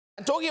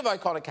Talking of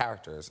iconic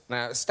characters,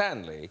 now,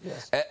 Stanley,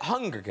 yes.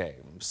 Hunger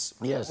Games,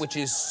 yes. which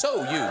is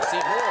so you. See,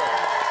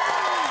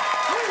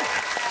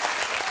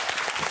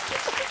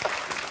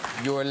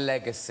 your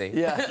legacy.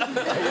 Yeah.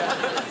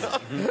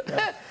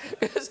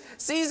 Because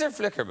Caesar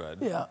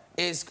Flickerman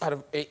is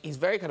he's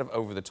very kind of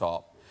over the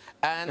top.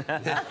 And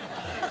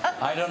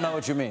I don't know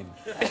what you mean.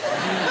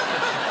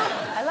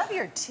 I love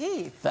your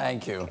teeth.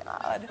 Thank you.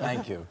 God.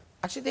 Thank you.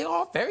 Actually, they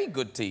are very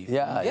good teeth.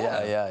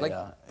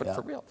 But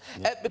for real.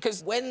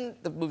 Because when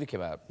the movie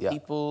came out,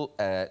 people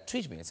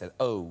tweeted me and said,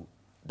 "Oh,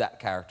 that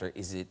character,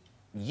 is it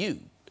you?"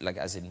 Like,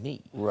 as in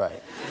me.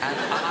 Right. And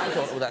I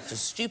thought, oh, that's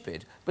just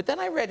stupid. But then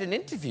I read an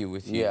interview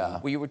with you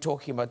where you were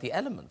talking about the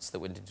elements that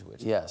went into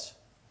it. Yes.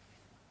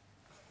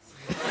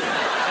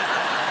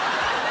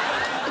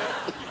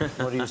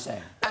 What are you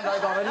saying? And I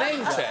got a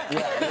name check.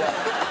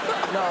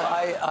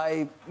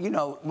 No, you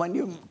know, when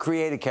you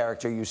create a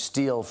character, you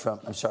steal from...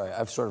 I'm sorry,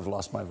 I've sort of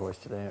lost my voice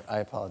today. I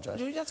apologize.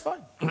 Dude, that's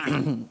fine.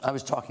 I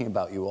was talking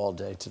about you all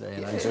day today,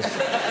 and I just...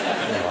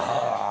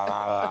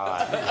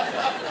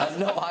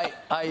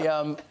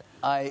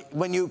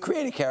 when you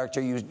create a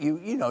character,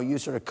 you know, you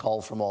sort of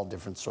cull from all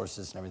different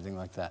sources and everything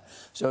like that.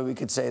 So we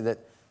could say that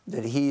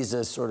he's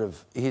a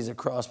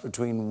cross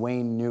between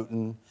Wayne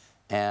Newton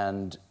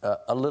and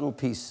a little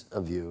piece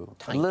of you.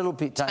 Tiny. A little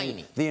piece,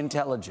 tiny. The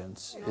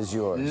intelligence is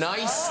yours.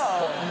 Nice,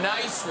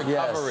 nice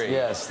recovery.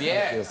 Yes.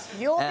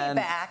 You'll be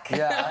back.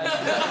 Yeah.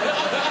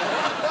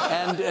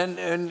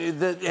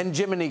 and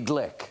Jiminy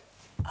Glick.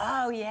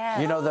 Oh, yeah.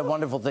 You know, that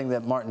wonderful thing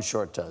that Martin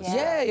Short does.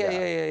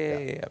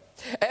 Yeah.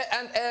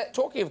 And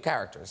talking of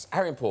characters,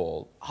 Harry and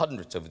Paul,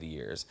 hundreds over the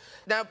years.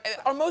 Now,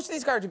 are most of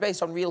these characters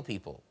based on real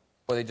people?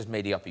 Or are they just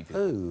made-up people?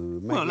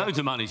 Well, loads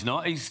of money's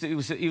not. He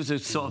was a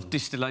sort of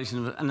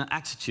distillation of an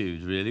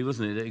attitude, really,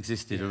 wasn't it, that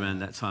existed around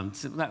that time.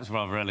 That was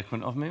rather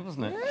eloquent of me,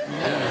 wasn't it?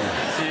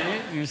 Yeah. See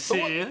it? You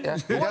see it? Yeah.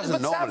 He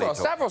doesn't normally talk.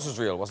 Stavros was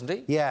real, wasn't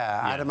he?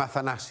 Yeah, Adam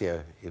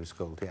Athanasio, he was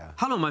called, yeah.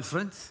 Hello, my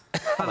friends.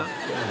 Hello.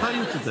 How are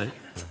you today?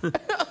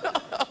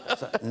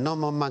 No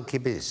more monkey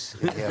biz.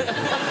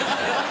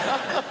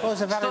 Well,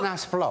 it's a very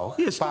nice blog.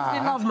 Yeah, stop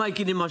the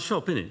love-making in my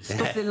shop, innit?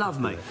 Stop the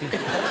love-making.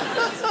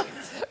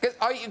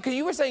 Because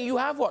you were saying you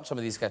have watched some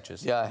of these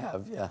sketches. Yeah, I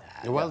have, yeah.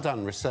 Well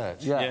done,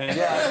 research.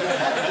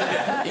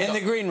 Yeah. In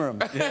the green room.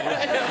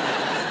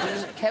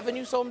 Kevin,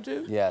 you saw him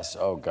too? Yes,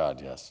 oh,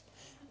 God, yes.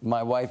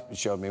 My wife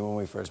showed me when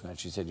we first met,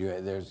 she said,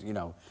 you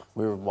know,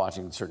 we were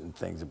watching certain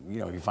things, you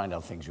know, you find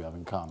out things you have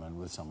in common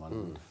with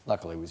someone.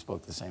 Luckily, we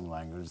spoke the same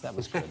language. That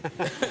was good.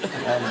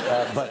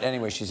 But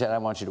anyway, she said, I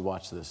want you to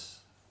watch this.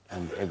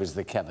 And it was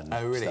the Kevin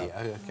Oh, really? stuff.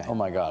 Oh, okay. Oh,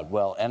 my God.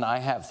 Well, and I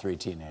have 3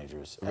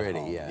 teenagers at Really,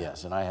 home. yeah.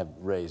 Yes, and I have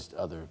raised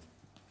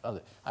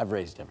I've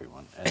raised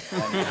everyone. And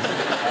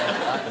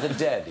the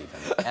dead, even.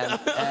 And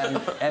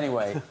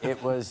anyway,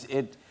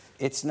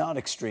 it's not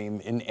extreme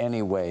in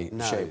any way,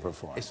 shape, or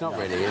form. It's not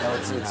really,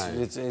 is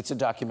it? It's a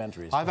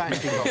documentary. I've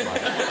actually got my...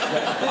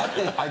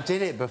 I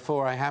did it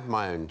before I had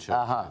my own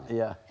children.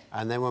 Yeah.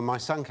 And then when my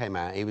son came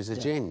out, he was a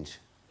ginge.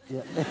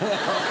 Yeah.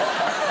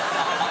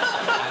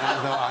 And I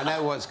thought, I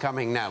know what's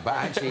coming now, but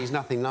actually he's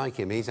nothing like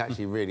him. He's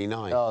actually really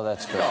nice. Oh,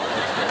 that's good.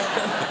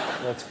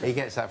 That's good. He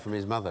gets that from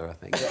his mother, I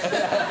think.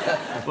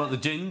 What, the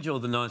ginge or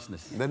the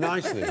niceness? The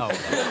niceness.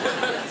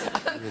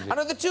 And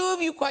are the two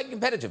of you quite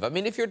competitive? I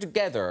mean, if you're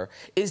together,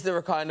 is there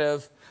a kind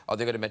of... Are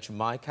they going to mention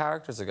my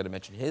characters? Are they going to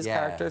mention his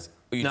characters?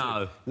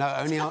 No. No,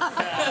 only on...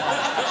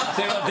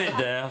 See what I did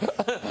there?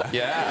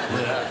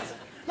 Yeah.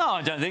 No,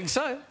 I don't think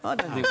so. I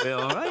don't think we're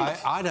all right.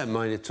 I don't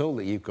mind at all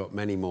that you've got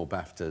many more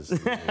BAFTAs.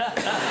 It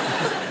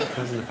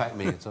doesn't affect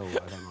me at all. I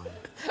don't mind.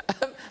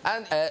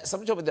 And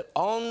somebody told me that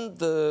on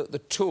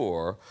the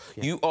tour,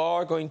 you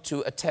are going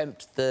to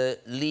attempt the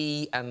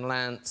Lee and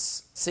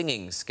Lance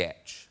singing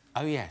sketch.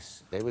 Oh,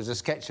 yes. There was a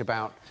sketch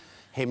about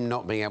him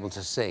not being able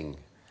to sing.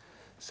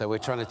 So we're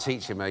trying to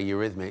teach him a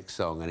Eurythmics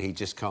song, and he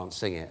just can't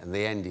sing it. And at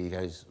the end, he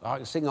goes, I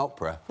can sing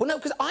opera. Well, no,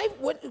 because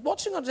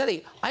watching on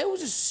telly, I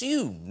always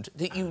assumed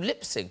that you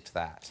lip-synced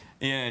that.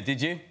 Yeah,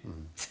 did you?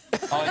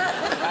 How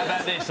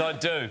about this? I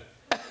do.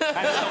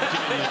 That's not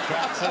giving you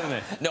cracks, isn't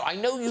it? No, I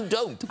know you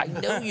don't. I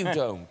know you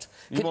don't.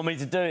 You want me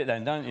to do it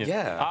then, don't you?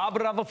 Yeah. Ah,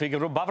 bravo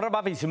Figaro,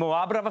 bravissimo,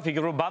 ah, bravo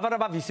Figaro,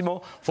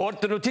 bravissimo,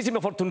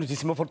 fortunatissimo,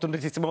 fortunatissimo,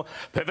 fortunatissimo,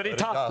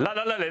 peverita, la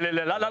la la la la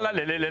la la la la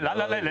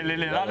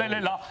la la la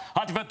la,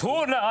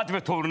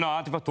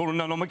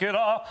 adverturna, non mi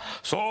chiederà,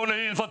 sono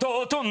il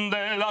fatotum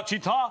della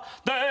città,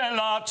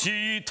 della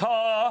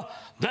città.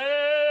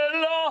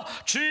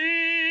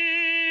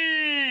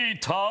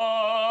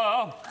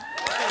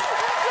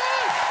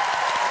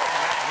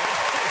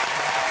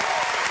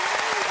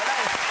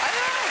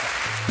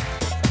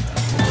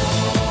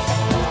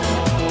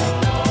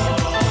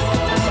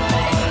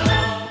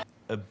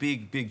 A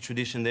big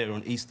tradition there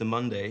on Easter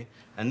Monday,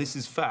 and this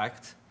is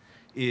fact,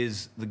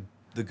 is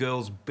the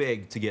girls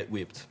beg to get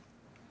whipped.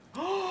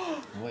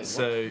 Wait,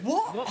 so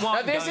what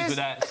wine goes with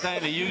that?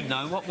 Stanley, you'd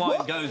know. What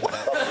wine goes with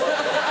that?